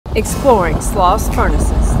Exploring Sloss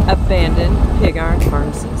Furnaces, Abandoned Pig Iron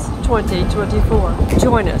Furnaces, 2024.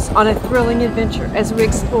 Join us on a thrilling adventure as we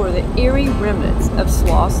explore the eerie remnants of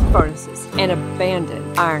Sloss Furnaces, an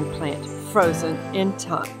abandoned iron plant frozen in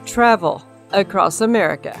time. Travel across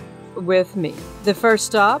America with me. The first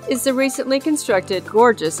stop is the recently constructed,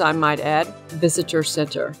 gorgeous I might add, Visitor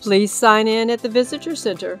Center. Please sign in at the Visitor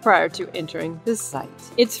Center prior to entering the site.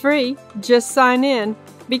 It's free, just sign in,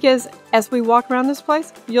 because as we walk around this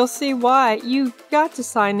place, you'll see why you've got to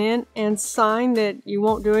sign in and sign that you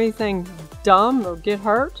won't do anything dumb or get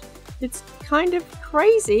hurt. It's kind of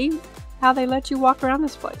crazy how they let you walk around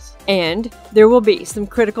this place. And there will be some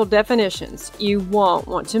critical definitions you won't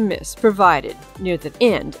want to miss provided near the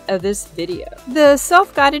end of this video. The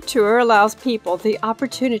self-guided tour allows people the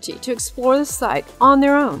opportunity to explore the site on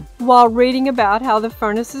their own while reading about how the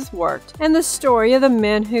furnaces worked and the story of the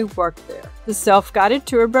men who worked there. The self-guided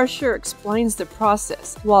tour brochure explains the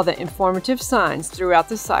process, while the informative signs throughout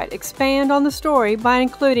the site expand on the story by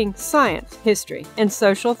including science, history, and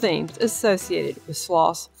social themes associated with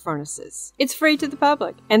Sloss Furnaces. It's free to the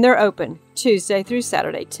public, and they're open Tuesday through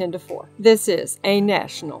Saturday, 10 to 4. This is a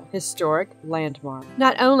National Historic Landmark.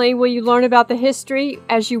 Not only will you learn about the history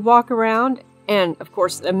as you walk around, and of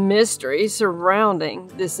course the mystery surrounding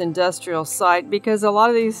this industrial site, because a lot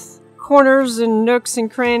of these corners and nooks and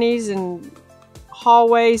crannies and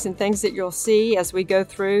hallways and things that you'll see as we go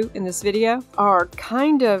through in this video are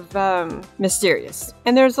kind of mysterious.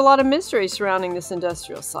 And there's a lot of mystery surrounding this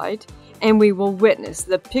industrial site, and we will witness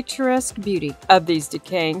the picturesque beauty of these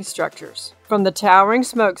decaying structures, from the towering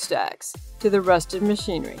smokestacks to the rusted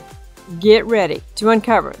machinery. Get ready to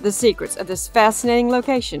uncover the secrets of this fascinating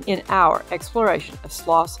location in our exploration of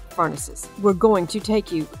Sloss Furnaces. We're going to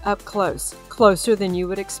take you up close, closer than you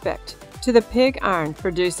would expect, to the pig iron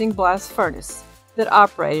producing blast furnace that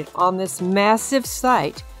operated on this massive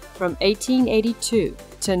site from 1882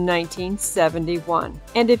 to 1971.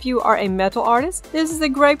 And if you are a metal artist, this is a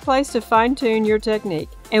great place to fine-tune your technique.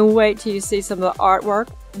 And wait till you see some of the artwork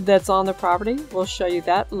that's on the property. We'll show you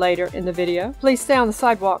that later in the video. Please stay on the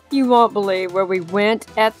sidewalk. You won't believe where we went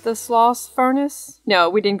at the Sloss Furnace. No,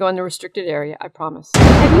 we didn't go in the restricted area, I promise.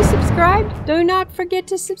 Have you subscribed? Do not forget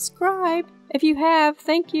to subscribe. If you have,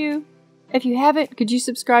 thank you. If you haven't, could you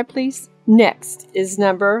subscribe, please? Next is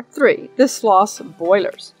number 3, the Sloss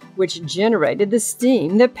boilers, which generated the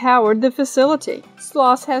steam that powered the facility.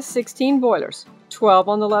 Sloss has 16 boilers, 12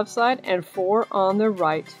 on the left side and 4 on the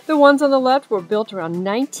right. The ones on the left were built around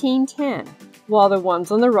 1910, while the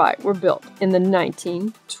ones on the right were built in the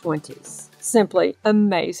 1920s. Simply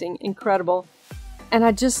amazing, incredible, and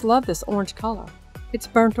I just love this orange color. It's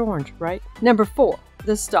burnt orange, right? Number 4,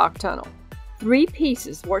 the stock tunnel. 3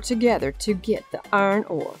 pieces work together to get the iron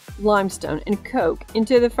ore, limestone, and coke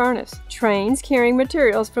into the furnace. Trains carrying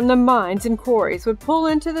materials from the mines and quarries would pull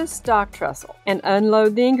into the stock trestle and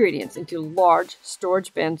unload the ingredients into large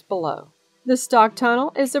storage bins below. The stock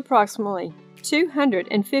tunnel is approximately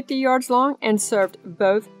 250 yards long and served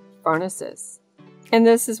both furnaces. And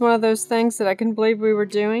this is one of those things that I couldn't believe we were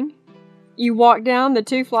doing. You walk down the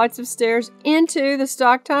 2 flights of stairs into the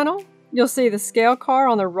stock tunnel. You'll see the scale car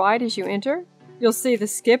on the right as you enter. You'll see the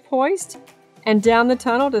skip hoist, and down the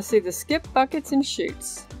tunnel to see the skip buckets and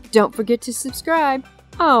chutes. Don't forget to subscribe.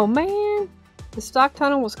 Oh man, the stock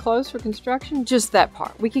tunnel was closed for construction? Just that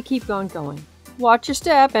part. We could keep on going. Watch your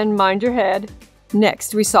step and mind your head.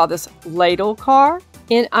 Next, we saw this ladle car.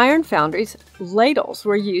 In iron foundries, ladles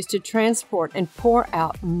were used to transport and pour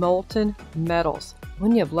out molten metals.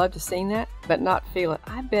 Wouldn't you have loved to have seen that, but not feel it?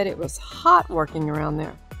 I bet it was hot working around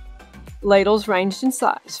there. Ladles ranged in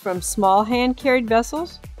size from small hand-carried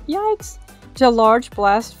vessels, yikes, to large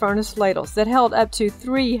blast furnace ladles that held up to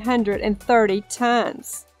 330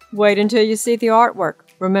 tons. Wait until you see the artwork.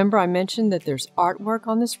 Remember I mentioned that there's artwork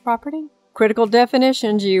on this property? Critical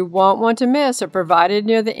definitions you won't want to miss are provided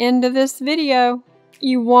near the end of this video.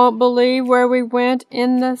 You won't believe where we went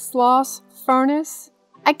in the Sloss Furnace.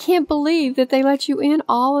 I can't believe that they let you in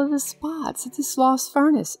all of the spots at the Sloss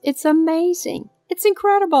Furnace. It's amazing. It's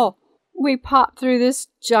incredible. We popped through this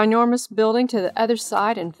ginormous building to the other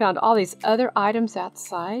side and found all these other items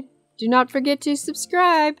outside. Do not forget to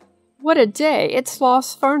subscribe. What a day at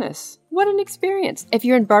Sloss Furnace. What an experience. If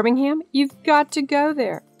you're in Birmingham, you've got to go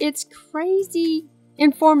there. It's crazy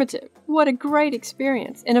informative. What a great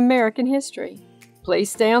experience in American history.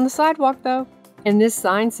 Please stay on the sidewalk though. And this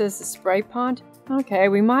sign says the spray pond. Okay,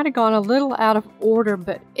 we might have gone a little out of order,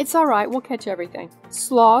 but it's all right. We'll catch everything.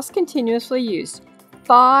 Sloss continuously used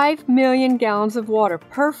 5 million gallons of water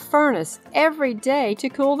per furnace every day to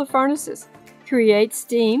cool the furnaces, create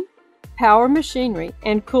steam, power machinery,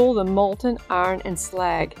 and cool the molten iron and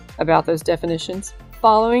slag. About those definitions.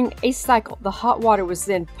 Following a cycle, the hot water was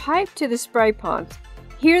then piped to the spray ponds.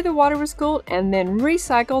 Here the water was cooled and then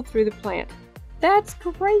recycled through the plant. That's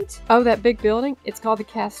great! Oh, that big building? It's called the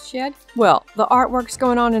cast shed? Well, the artwork's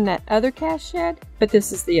going on in that other cast shed, but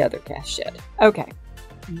this is the other cast shed. Okay,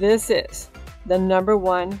 this is the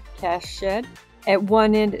 #1 cast shed. At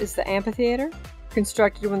one end is the amphitheater,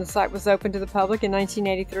 constructed when the site was opened to the public in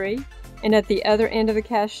 1983. And at the other end of the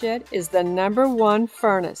cast shed is the #1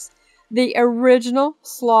 furnace. The original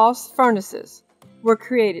Sloss Furnaces were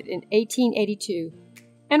created in 1882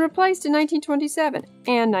 and replaced in 1927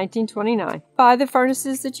 and 1929 by the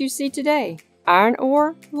furnaces that you see today. Iron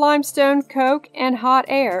ore, limestone, coke, and hot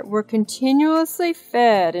air were continuously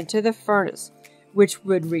fed into the furnace, which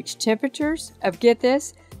would reach temperatures of, get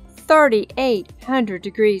this, 3,800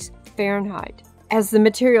 degrees Fahrenheit. As the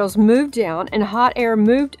materials moved down and hot air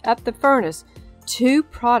moved up the furnace, two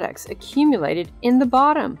products accumulated in the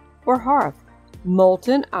bottom, or hearth: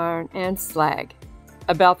 molten iron and slag.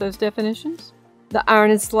 About those definitions? The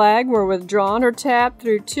iron and slag were withdrawn or tapped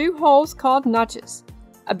through two holes called notches.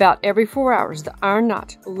 About every 4 hours, the iron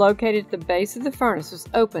notch located at the base of the furnace was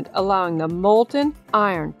opened, allowing the molten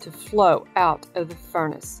iron to flow out of the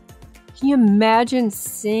furnace. Can you imagine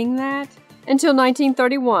seeing that? Until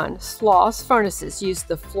 1931, Sloss Furnaces used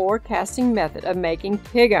the floor casting method of making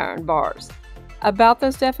pig iron bars. About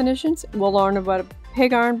those definitions, we'll learn what a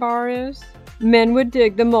pig iron bar is. Men would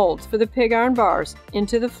dig the molds for the pig iron bars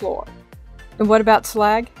into the floor. And what about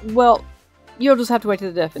slag? Well, you'll just have to wait to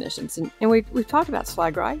the definitions. And we've talked about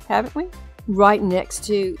slag, right? Haven't we? Right next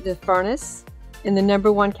to the furnace in the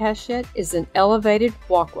 #1 cast shed is an elevated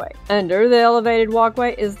walkway. Under the elevated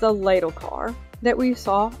walkway is the ladle car that we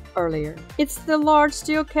saw earlier. It's the large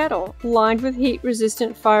steel kettle lined with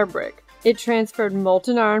heat-resistant fire brick. It transferred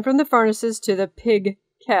molten iron from the furnaces to the pig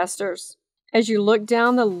casters. As you look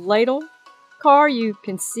down the ladle car, you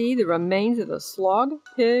can see the remains of the slog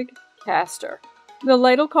pig caster. The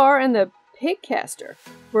ladle car and the pig caster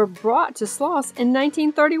were brought to Sloss in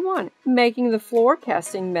 1931, making the floor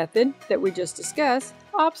casting method that we just discussed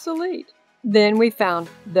obsolete. Then we found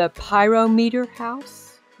the pyrometer house.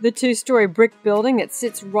 The 2-story brick building that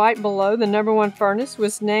sits right below the #1 furnace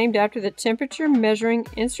was named after the temperature measuring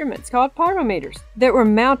instruments called pyrometers that were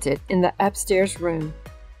mounted in the upstairs room.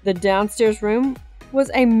 The downstairs room was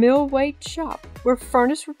a mill-weight shop where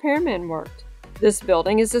furnace repairmen worked. This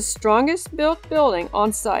building is the strongest built building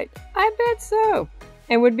on site. I bet so.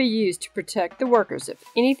 And would be used to protect the workers if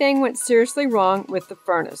anything went seriously wrong with the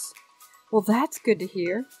furnace. Well, that's good to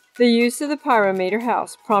hear. The use of the pyrometer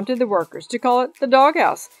house prompted the workers to call it the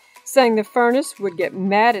doghouse, saying the furnace would get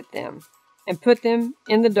mad at them and put them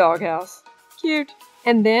in the doghouse. Cute.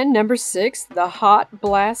 And then #6, the hot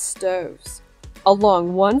blast stoves.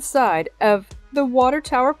 Along one side of the water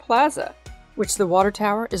tower plaza, which the water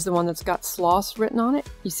tower is the one that's got Sloss written on it.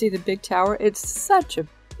 You see the big tower? It's such a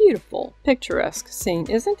beautiful, picturesque scene,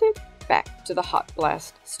 isn't it? Back to the hot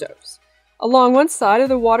blast stoves. Along one side of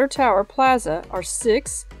the water tower plaza are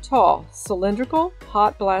 6 tall, cylindrical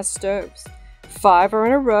hot blast stoves. 5 are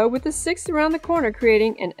in a row with the 6th around the corner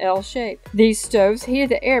creating an L shape. These stoves heated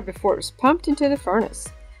the air before it was pumped into the furnace.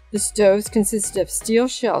 The stoves consisted of steel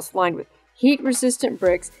shells lined with heat-resistant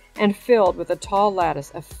bricks and filled with a tall lattice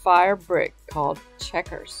of fire brick called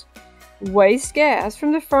checkers. Waste gas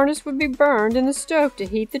from the furnace would be burned in the stove to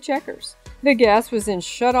heat the checkers. The gas was then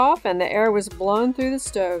shut off and the air was blown through the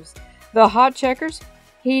stoves. The hot checkers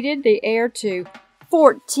heated the air to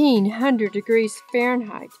 1,400 degrees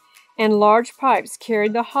Fahrenheit, and large pipes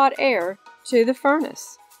carried the hot air to the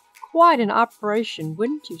furnace. Quite an operation,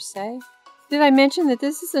 wouldn't you say? Did I mention that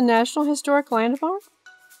this is a National Historic Landmark?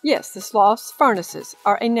 Yes, the Sloss Furnaces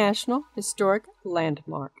are a National Historic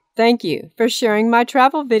Landmark. Thank you for sharing my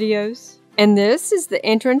travel videos. And this is the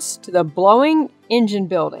entrance to the blowing engine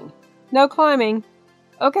building. No climbing.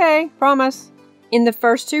 Okay, promise. In the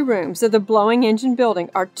first 2 rooms of the blowing engine building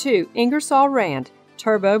are 2 Ingersoll Rand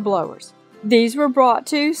turbo blowers. These were brought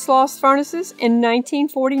to Sloss Furnaces in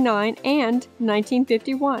 1949 and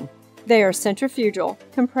 1951. They are centrifugal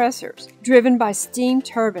compressors driven by steam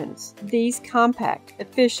turbines. These compact,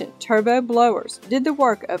 efficient turbo blowers did the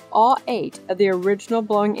work of all 8 of the original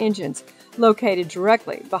blowing engines located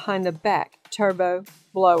directly behind the back turbo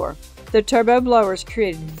blower. The turbo blowers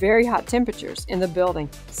created very hot temperatures in the building,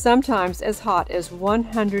 sometimes as hot as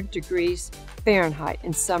 100 degrees Fahrenheit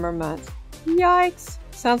in summer months. Yikes!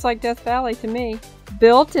 Sounds like Death Valley to me.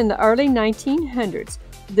 Built in the early 1900s,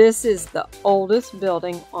 this is the oldest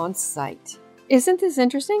building on site. Isn't this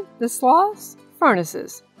interesting? The Sloss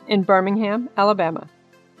Furnaces in Birmingham, Alabama.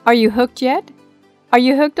 Are you hooked yet? Are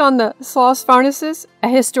you hooked on the Sloss Furnaces, a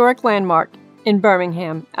historic landmark in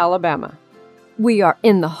Birmingham, Alabama? We are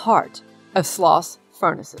in the heart of Sloss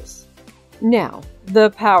Furnaces. Now, the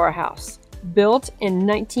powerhouse. Built in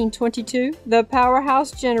 1922, the powerhouse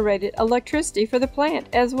generated electricity for the plant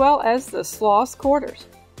as well as the Sloss quarters,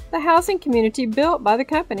 the housing community built by the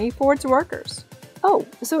company for its workers. Oh,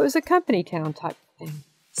 so it was a company town type thing.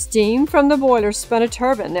 Steam from the boiler spun a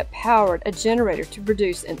turbine that powered a generator to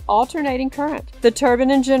produce an alternating current. The turbine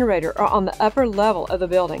and generator are on the upper level of the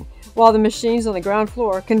building, while the machines on the ground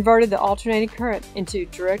floor converted the alternating current into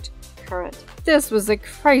direct current. This was the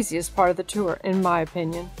craziest part of the tour, in my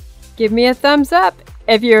opinion. Give me a thumbs up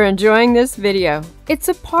if you're enjoying this video. It's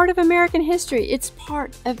a part of American history. It's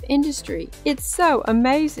part of industry. It's so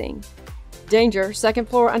amazing. Danger, second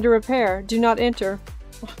floor under repair. Do not enter.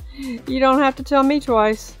 You don't have to tell me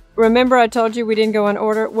twice. Remember I told you we didn't go in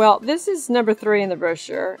order? Well, this is number 3 in the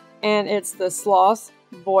brochure, and it's the Sloss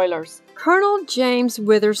boilers. Colonel James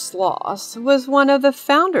Withers Sloss was one of the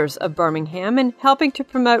founders of Birmingham and helping to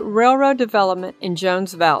promote railroad development in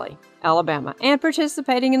Jones Valley, Alabama, and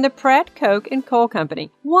participating in the Pratt Coke and Coal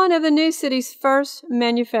Company, one of the new city's first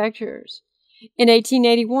manufacturers. In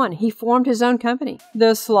 1881, he formed his own company,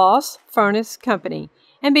 the Sloss Furnace Company,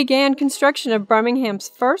 and began construction of Birmingham's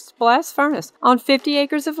first blast furnace on 50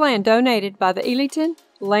 acres of land donated by the Ealyton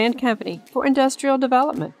Land Company for industrial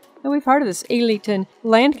development. And we've heard of this Ealyton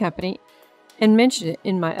Land Company and mentioned it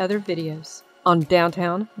in my other videos on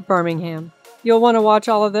downtown Birmingham. You'll want to watch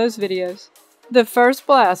all of those videos. The first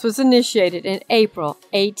blast was initiated in April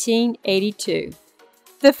 1882.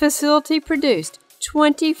 The facility produced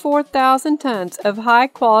 24,000 tons of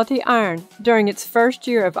high-quality iron during its first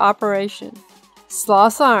year of operation.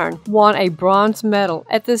 Sloss Iron won a bronze medal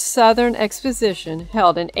at the Southern Exposition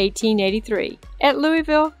held in 1883 at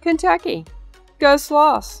Louisville, Kentucky. Go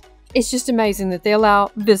Sloss! It's just amazing that they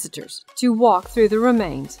allow visitors to walk through the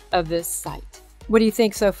remains of this site. What do you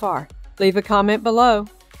think so far? Leave a comment below.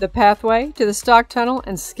 The pathway to the stock tunnel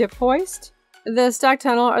and skip hoist? The stock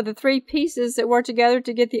tunnel are the 3 pieces that work together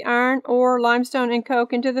to get the iron, ore, limestone, and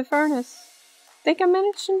coke into the furnace. I think I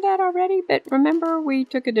mentioned that already, but remember we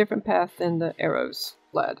took a different path than the arrows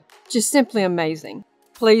led. Just simply amazing.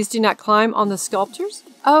 Please do not climb on the sculptures.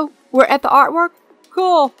 Oh, we're at the artwork?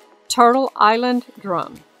 Cool. Turtle Island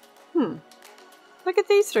drum. Look at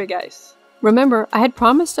these 3 guys. Remember, I had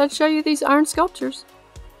promised I'd show you these iron sculptures.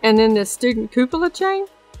 And then this student cupola chain?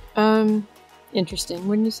 Interesting,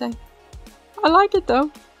 wouldn't you say? I like it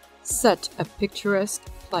though. Such a picturesque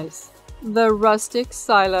place. The rustic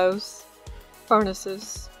silos,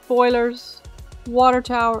 furnaces, boilers, water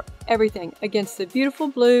tower, everything against the beautiful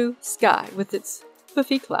blue sky with its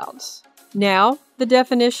puffy clouds. Now, the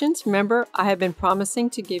definitions. Remember, I have been promising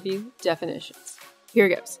to give you definitions. Here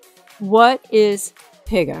goes. What is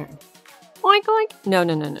pig iron? Oink oink.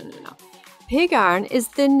 No. Pig iron is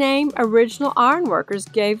the name original ironworkers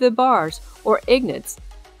gave the bars or ingots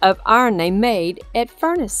of iron they made at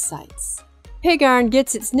furnace sites. Pig iron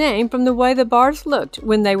gets its name from the way the bars looked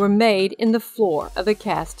when they were made in the floor of the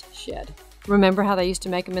cast shed. Remember how they used to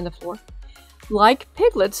make them in the floor? Like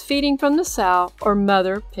piglets feeding from the sow or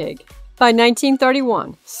mother pig. By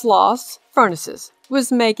 1931, Sloss Furnaces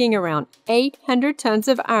was making around 800 tons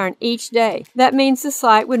of iron each day. That means the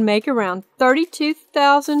site would make around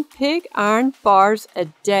 32,000 pig iron bars a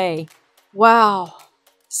day. Wow!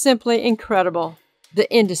 Simply incredible. The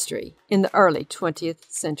industry in the early 20th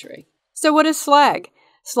century. So what is slag?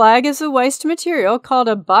 Slag is a waste material called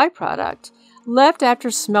a byproduct left after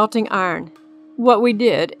smelting iron. What we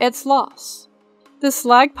did at Sloss. The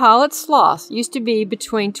slag pile at Sloss used to be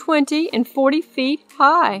between 20 and 40 feet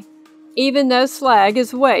high. Even though slag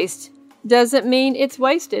is waste, doesn't mean it's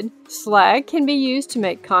wasted. Slag can be used to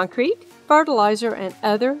make concrete, fertilizer, and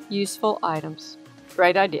other useful items.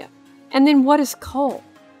 Great idea. And then what is coal?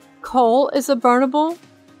 Coal is a burnable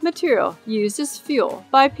material used as fuel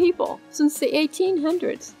by people since the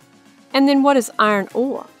 1800s. And then what is iron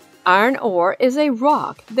ore? Iron ore is a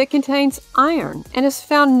rock that contains iron and is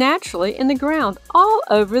found naturally in the ground all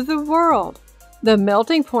over the world. The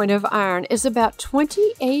melting point of iron is about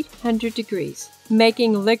 2,800 degrees,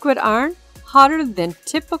 making liquid iron hotter than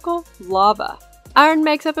typical lava. Iron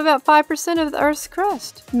makes up about 5% of the Earth's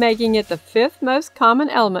crust, making it the 5th most common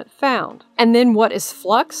element found. And then what is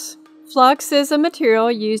flux? Flux is a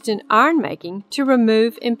material used in iron making to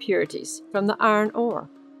remove impurities from the iron ore.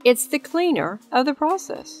 It's the cleaner of the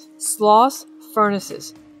process. Sloss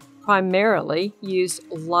Furnaces primarily use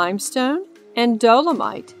limestone and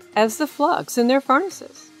dolomite as the flux in their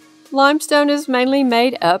furnaces. Limestone is mainly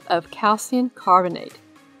made up of calcium carbonate.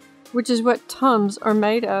 which is what Tums are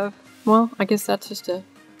made of. Well, I guess that's just a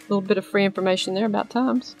little bit of free information there about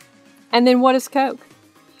Tums. And then what is coke?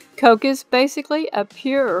 Coke is basically a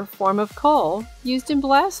pure form of coal used in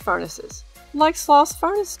blast furnaces, like Sloss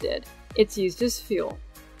Furnace did. It's used as fuel.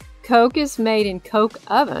 Coke is made in coke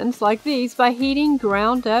ovens like these by heating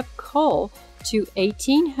ground up coal to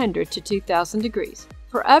 1800 to 2000 degrees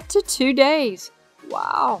for up to 2 days.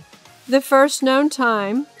 Wow! The first known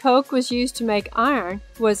time coke was used to make iron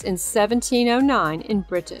was in 1709 in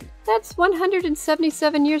Britain. That's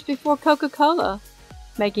 177 years before Coca-Cola,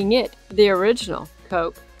 making it the original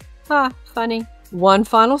Coke. Ha, funny. One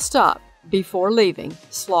final stop before leaving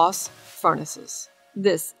Sloss Furnaces,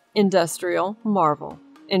 this industrial marvel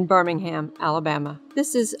in Birmingham, Alabama.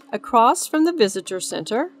 This is across from the visitor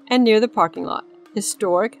center and near the parking lot.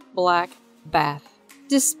 Historic black bath.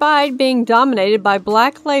 Despite being dominated by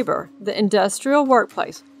black labor, the industrial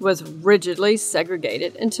workplace was rigidly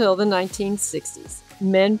segregated until the 1960s.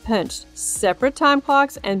 Men punched separate time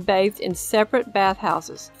clocks and bathed in separate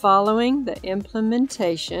bathhouses. Following the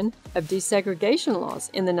implementation of desegregation laws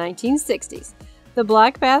in the 1960s, the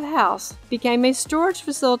black bathhouse became a storage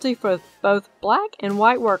facility for both black and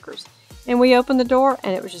white workers. And we opened the door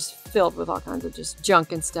and it was just filled with all kinds of just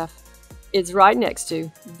junk and stuff. It's right next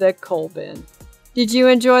to the coal bin. Did you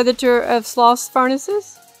enjoy the tour of Sloss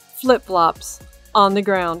Furnaces? Flip-flops on the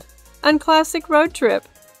ground. Unclassic road trip.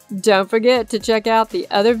 Don't forget to check out the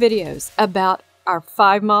other videos about our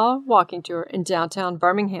 5-mile walking tour in downtown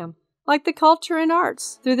Birmingham, like the culture and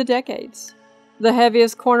arts through the decades, the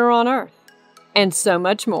heaviest corner on earth, and so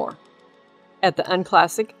much more at the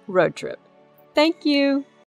Unclassic Road Trip. Thank you.